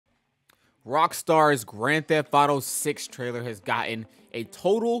Rockstar's Grand Theft Auto 6 trailer has gotten a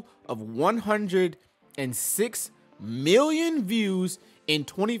total of 106 million views in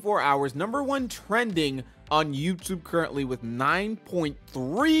 24 hours. #1 trending on YouTube currently with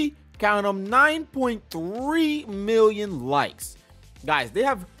 9.3, count them, 9.3 million likes. Guys, they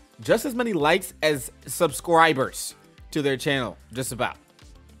have just as many likes as subscribers to their channel, just about.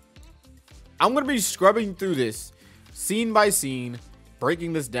 I'm going to be scrubbing through this scene by scene,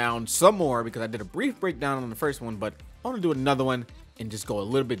 breaking this down some more because I did a brief breakdown on the first one, but I want to do another one and just go a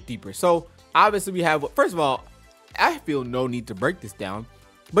little bit deeper. So obviously we have, first of all, I feel no need to break this down,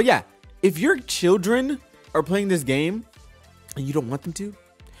 but yeah, if your children are playing this game and you don't want them to,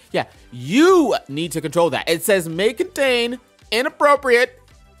 yeah, you need to control that. It says may contain inappropriate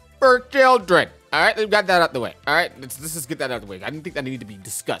for children. All right, we've got that out the way. All right, let's just get that out the way. I didn't think that needed to be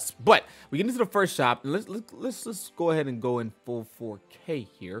discussed. But we get into the first shot, and let's go ahead and go in full 4K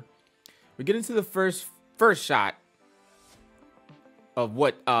here. We get into the first shot of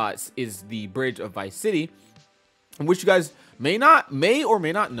what is the bridge of Vice City, in which you guys may or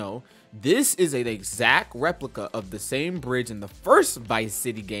may not know. This is an exact replica of the same bridge in the first Vice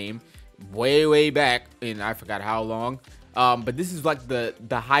City game, way back in I forgot how long. But this is like the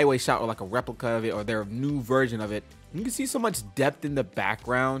highway shot, or like a replica of it, or their new version of it. You can see so much depth in the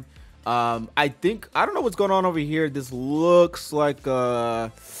background. I don't know what's going on over here. This looks like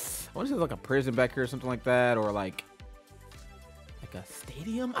I want to say like a prison back here or something like that, or like a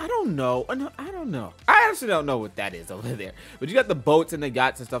stadium. I don't know. I don't know. I actually don't know what that is over there. But you got the boats and the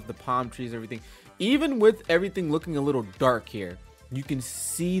yachts and stuff, the palm trees, everything. Even with everything looking a little dark here, you can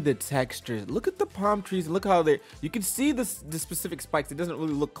see the textures. Look at the palm trees. Look how you can see the specific spikes. It doesn't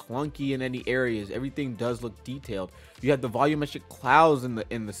really look clunky in any areas. Everything does look detailed. You have the volumetric clouds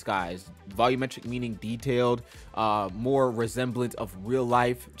in the skies. Volumetric meaning detailed, more resemblance of real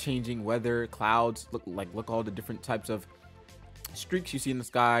life, changing weather, clouds. Look all the different types of streaks you see in the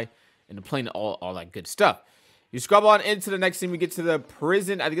sky, and the plane, all that good stuff. You scrub on into the next scene. We get to the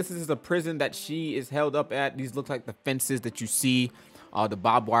prison. I guess this is the prison that she is held up at. These look like the fences that you see, the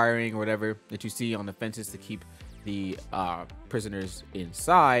barbed wiring or whatever that you see on the fences to keep the prisoners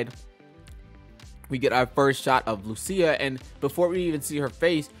inside. We get our first shot of Lucia, and before we even see her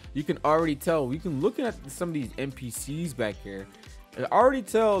face, you can already tell. We can look at some of these NPCs back here and already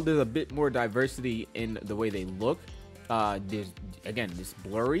tell there's a bit more diversity in the way they look. There's, again, it's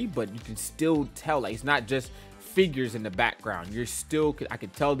blurry, but you can still tell, like, it's not just figures in the background. I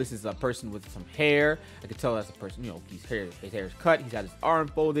could tell this is a person with some hair. I could tell that's a person, you know, his hair is cut, he's got his arm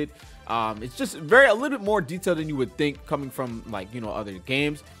folded. It's just a little bit more detailed than you would think coming from, like, you know, other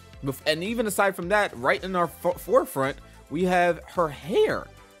games. And even aside from that, right in our forefront, we have her hair.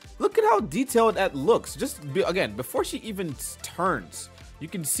 Look at how detailed that looks. Again, before she even turns, you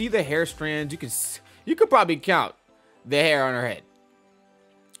can see the hair strands. You could probably count the hair on her head.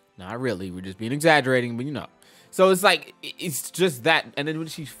 Not really, we're just being exaggerating, but you know. So it's like, it's just that. And then when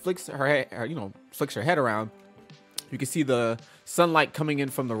she flicks her head around, you can see the sunlight coming in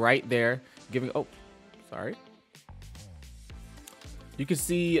from the right there, you can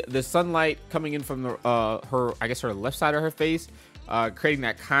see the sunlight coming in from the her left side of her face, creating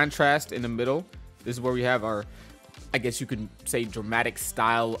that contrast in the middle. This is where we have our, I guess you could say, dramatic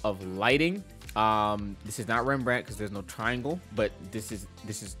style of lighting. This is not Rembrandt because there's no triangle, but this is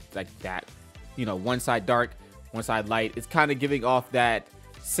like that, you know, one side dark, one side light. It's kind of giving off that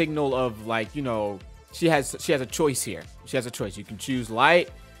signal of, like, you know, she has a choice here. She has a choice. You can choose light,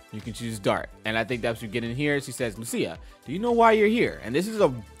 you can choose dark, and I think that's what you get in here. She says, Lucia, do you know why you're here? And this is a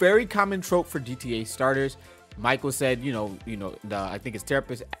very common trope for GTA starters. Michael said, I think his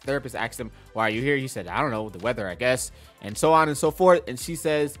therapist asked him, why are you here? He said, I don't know, the weather, I guess, and so on and so forth. And she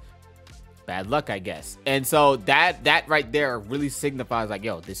says, bad luck, I guess. And so that right there really signifies, like,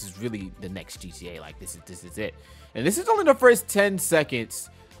 yo, this is really the next GTA. Like, this is it. And this is only the first 10 seconds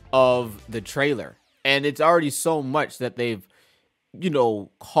of the trailer, and it's already so much that they've, you know,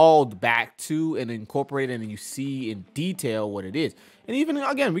 called back to and incorporated, and you see in detail what it is. And even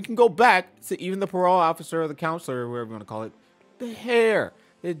again, we can go back to even the parole officer or the counselor, or whatever you want to call it, the hair,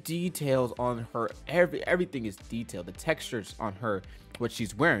 the details on her, everything is detailed. The textures on her, what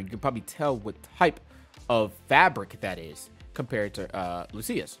she's wearing, you can probably tell what type of fabric that is compared to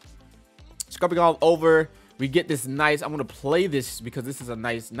Lucia's. Scrubbing all over, we get this nice, I'm gonna play this because this is a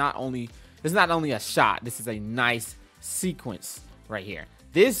nice, this is not only a shot, this is a nice sequence right here.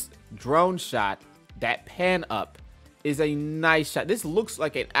 This drone shot, that pan up, is a nice shot. This looks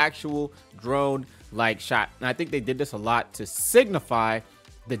like an actual drone like shot, and I think they did this a lot to signify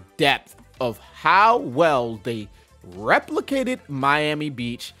the depth of how well they replicated Miami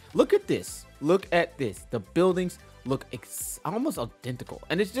Beach. Look at this. Look at this. The buildings look almost identical,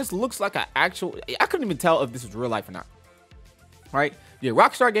 and it just looks like an actual. I couldn't even tell if this was real life or not. Right? Yeah,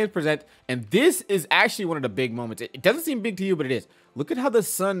 Rockstar Games present, and this is actually one of the big moments. It doesn't seem big to you, but it is. Look at how the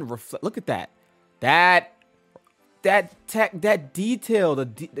sun reflects. Look at that. That detail. The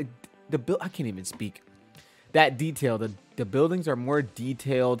build. I can't even speak. That detail. The buildings are more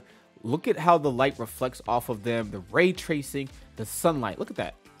detailed. Look at how the light reflects off of them. The ray tracing, the sunlight. Look at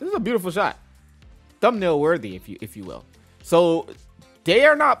that. This is a beautiful shot. Thumbnail worthy, if you will. So they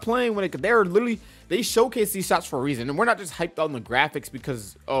are not playing when they're literally, they showcase these shots for a reason, and we're not just hyped on the graphics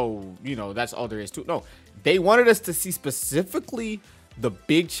because, oh, you know, that's all there is to it. No, they wanted us to see specifically the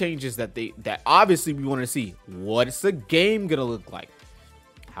big changes that obviously we want to see. What is the game gonna look like?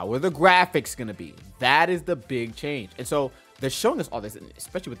 How are the graphics gonna be? That is the big change. And so they're showing us all this,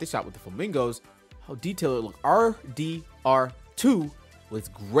 especially with this shot with the flamingos, how detailed it look. RDR2 was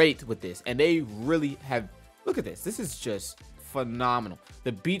great with this, and they really have. Look at this. This is just phenomenal.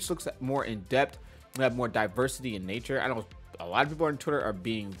 The beach looks more in depth. We have more diversity in nature. I know a lot of people on Twitter are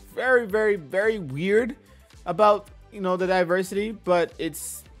being very, very, very weird about, you know, the diversity, but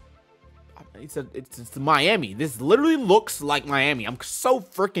it's Miami. This literally looks like Miami. I'm so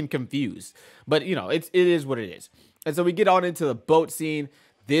freaking confused, but you know, it is what it is. And so we get on into the boat scene.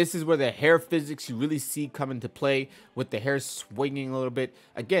 This is where the hair physics you really see come into play, with the hair swinging a little bit.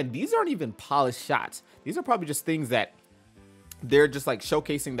 Again, these aren't even polished shots. These are probably just things that they're just like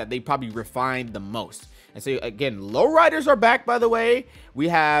showcasing that they probably refined the most. And so again, lowriders are back, by the way. We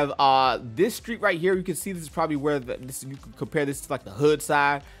have this street right here. You can see this is probably where you can compare this to like the hood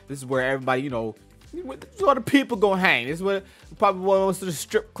side. This is where everybody, you know, this is where the people gonna hang. This is where probably most of the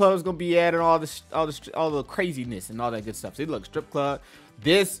strip clubs gonna be at, and all the craziness and all that good stuff. See, look, strip club.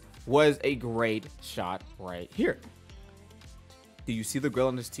 This was a great shot right here. Do you see the grill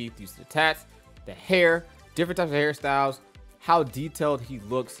on his teeth? Do you see the tats, the hair, different types of hairstyles, how detailed he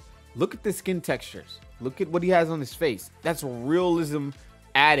looks? Look at the skin textures. Look at what he has on his face. That's realism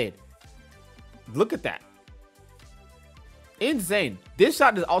added. Look at that. Insane. This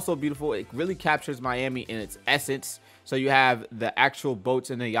shot is also beautiful. It really captures Miami in its essence. So you have the actual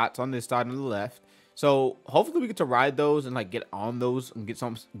boats and the yachts on this side on the left. So hopefully we get to ride those and like get on those and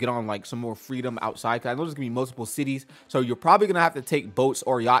get on like some more freedom outside. Cause I know there's gonna be multiple cities. So you're probably gonna have to take boats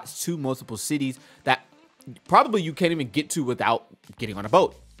or yachts to multiple cities that probably you can't even get to without getting on a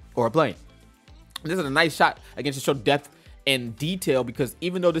boat or a plane. This is a nice shot, again, to show depth and detail, because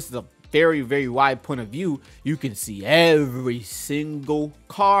even though this is a very, very wide point of view, you can see every single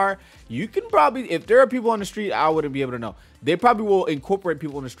car. You can probably, if there are people on the street, I wouldn't be able to know. They probably will incorporate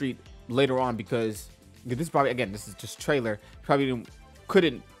people on the street later on, because this is probably, again, this is just trailer. Probably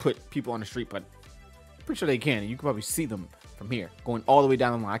couldn't put people on the street, but I'm pretty sure they can. You can probably see them from here, going all the way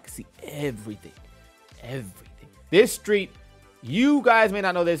down the line. I can see everything. This street, you guys may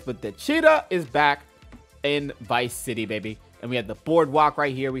not know this, but the cheetah is back in Vice City, baby. And we have the boardwalk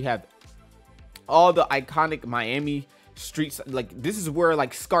right here. We have all the iconic Miami streets. Like, this is where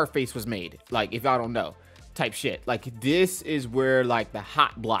like Scarface was made, like, if y'all don't know, type shit. Like, this is where like the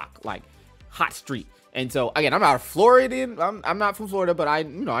hot block, like hot street. And so again, I'm not a Floridian. I'm not from Florida, but I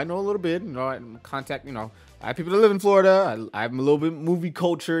know a little bit. I have people that live in Florida. I'm a little bit movie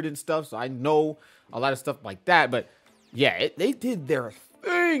cultured and stuff, so I know a lot of stuff like that. But yeah, they did their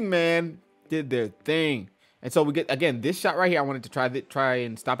thing, man. Did their thing. And so we get, again, this shot right here. I wanted to try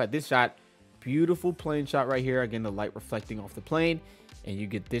and stop at this shot. Beautiful plane shot right here. Again, the light reflecting off the plane, and you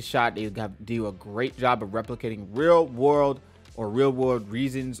get this shot. They do a great job of replicating real world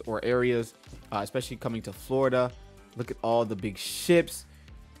reasons or areas, especially coming to Florida. Look at all the big ships.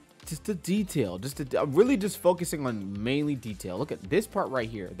 Just the detail, really just focusing on mainly detail. Look at this part right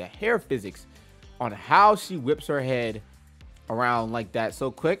here, the hair physics on how she whips her head around like that so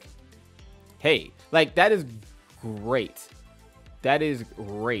quick. Hey, like, that is great. That is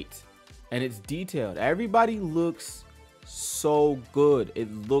great. And it's detailed. Everybody looks so good.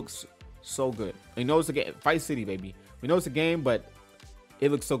 It looks so good. We know it's a game. Vice City, baby. We know it's a game, but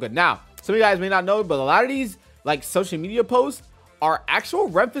it looks so good. Now, some of you guys may not know, but a lot of these like social media posts are actual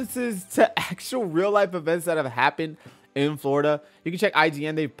references to actual real life events that have happened in Florida. You can check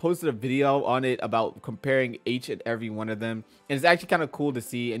IGN. They've posted a video on it about comparing each and every one of them, and it's actually kind of cool to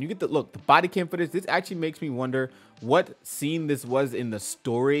see. And you get the look, the body cam footage. This actually makes me wonder what scene this was in the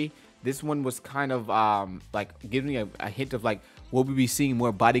story. This one was kind of like giving me a hint of like, will we be seeing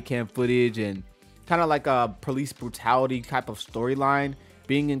more body cam footage and kind of like a police brutality type of storyline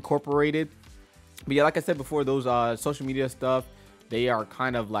being incorporated. But yeah, like I said before, those social media stuff, they are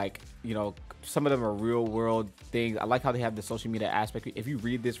kind of like, you know, some of them are real world things. I like how they have the social media aspect. If you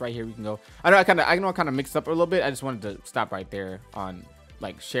read this right here, we can go. I know I kind of mixed up a little bit. I just wanted to stop right there on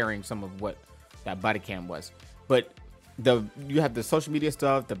like sharing some of what that body cam was. But you have the social media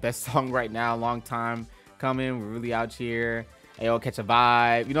stuff, the best song right now, long time coming. We're really out here. Ayo, catch a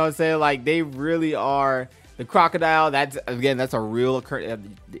vibe. You know what I'm saying? Like they really are. The crocodile. That's a real occurrence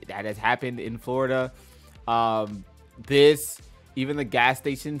that has happened in Florida. Even the gas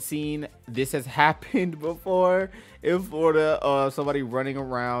station scene, this has happened before in Florida. Somebody running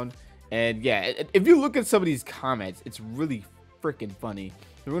around, and yeah, if you look at some of these comments, it's really freaking funny.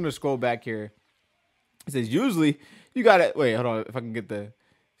 We're gonna scroll back here. It says usually you gotta wait. Hold on, if I can get the. It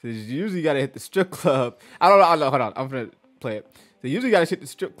says usually you gotta hit the strip club. I don't know. Hold on, I'm gonna play it. So you usually gotta hit the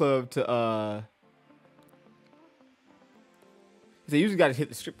strip club to They usually gotta hit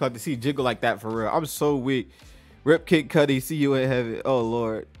the strip club to see jiggle like that for real. I'm so weak. Rip Kid Cudi, see you in heaven. Oh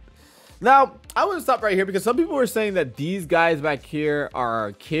Lord. Now I want to stop right here because some people were saying that these guys back here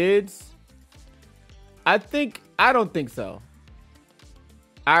are kids. I don't think so.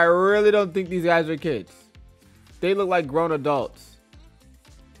 I really don't think these guys are kids. They look like grown adults.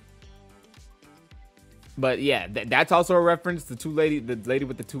 But yeah, that's also a reference to the lady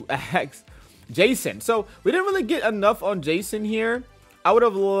with the two acts. Jason. So we didn't really get enough on Jason here. I would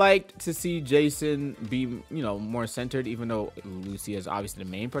have liked to see Jason be, you know, more centered, even though Lucia is obviously the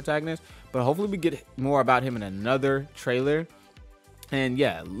main protagonist. But hopefully we get more about him in another trailer. And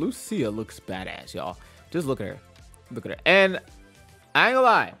yeah, Lucia looks badass, y'all. Just look at her. Look at her. And I ain't gonna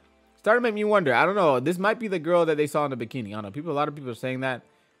lie, started to make me wonder. I don't know. This might be the girl that they saw in the bikini. I don't know. A lot of people are saying that.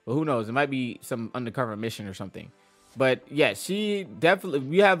 But who knows? It might be some undercover mission or something. But yeah, she definitely,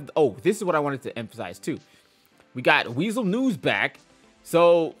 we have, oh, this is what I wanted to emphasize too. We got Weasel News back.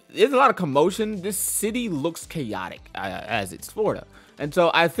 So there's a lot of commotion. This city looks chaotic as it's Florida. And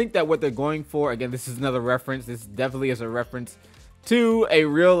so I think that what they're going for, again, this is another reference. This definitely is a reference to a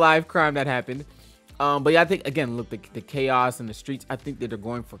real life crime that happened. But yeah, I think, again, look, the chaos in the streets, I think that they're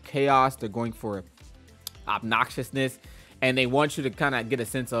going for chaos. They're going for obnoxiousness. And they want you to kind of get a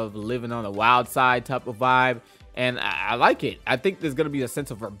sense of living on the wild side type of vibe. And I like it. I think there's going to be a sense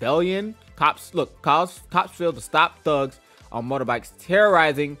of rebellion. Cops failed to stop thugs on motorbikes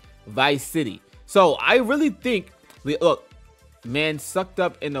terrorizing Vice City. So I really think, look, man sucked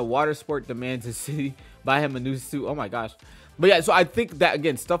up in the water sport demands the city buy him a new suit. Oh my gosh. But yeah, so I think that,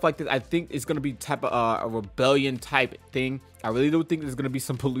 again, stuff like this, I think it's going to be type of a rebellion type thing. I really do think there's going to be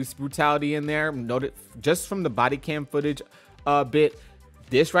some police brutality in there. Noted just from the body cam footage bit.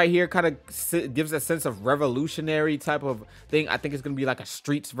 This right here kind of gives a sense of revolutionary type of thing. I think it's going to be like a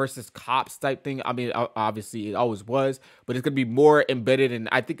streets versus cops type thing. I mean, obviously it always was, but it's going to be more embedded. And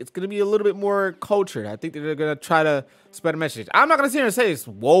I think it's going to be a little bit more cultured. I think that they're going to try to spread a message. I'm not going to sit here and say it's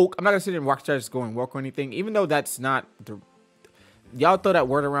woke. I'm not going to sit here and Rockstar is going woke or anything, even though that's not the... Y'all throw that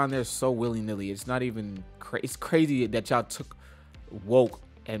word around there so willy-nilly. It's not even... It's crazy that y'all took woke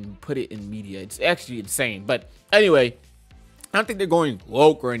and put it in media. It's actually insane. But anyway... I don't think they're going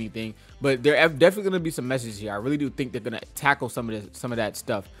woke or anything, but there definitely going to be some messages here. I really do think they're going to tackle some of that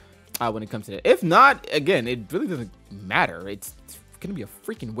stuff when it comes to that. If not, again, it really doesn't matter. It's going to be a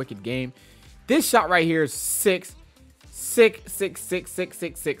freaking wicked game. This shot right here is sick. This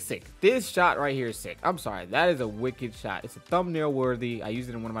shot right here is sick. I'm sorry. That is a wicked shot. It's a thumbnail worthy. I used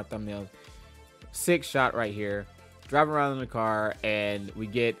it in one of my thumbnails. Sick shot right here. Driving around in the car, and we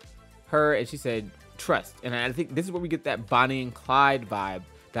get her, and she said, trust. And I think this is where we get that Bonnie and Clyde vibe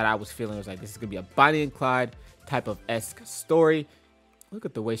that I was feeling. It was like, this is gonna be a Bonnie and Clyde type of esque story. Look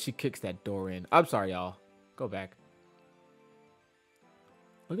at the way she kicks that door in. I'm sorry, y'all. Go back.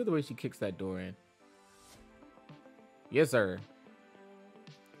 Look at the way she kicks that door in. Yes, sir.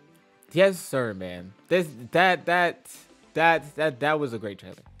 Yes, sir, man. That was a great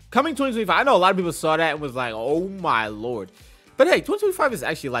trailer. Coming 2025. I know a lot of people saw that and was like, oh my Lord. But hey, 2025 is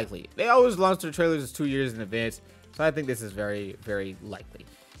actually likely. They always launch their trailers 2 years in advance. So I think this is very, very likely.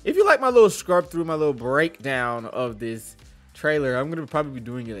 If you like my little scrub through, my little breakdown of this trailer, I'm going to probably be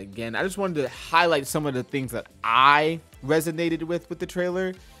doing it again. I just wanted to highlight some of the things that I resonated with the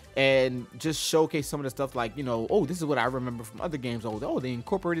trailer. And just showcase some of the stuff like, you know, oh, this is what I remember from other games. Oh, they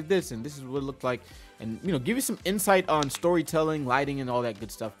incorporated this and this is what it looked like. And, you know, give you some insight on storytelling, lighting, and all that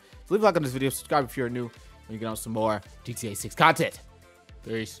good stuff. So leave a like on this video, subscribe if you're new. You get on some more GTA 6 content.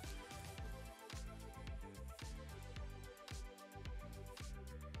 Peace.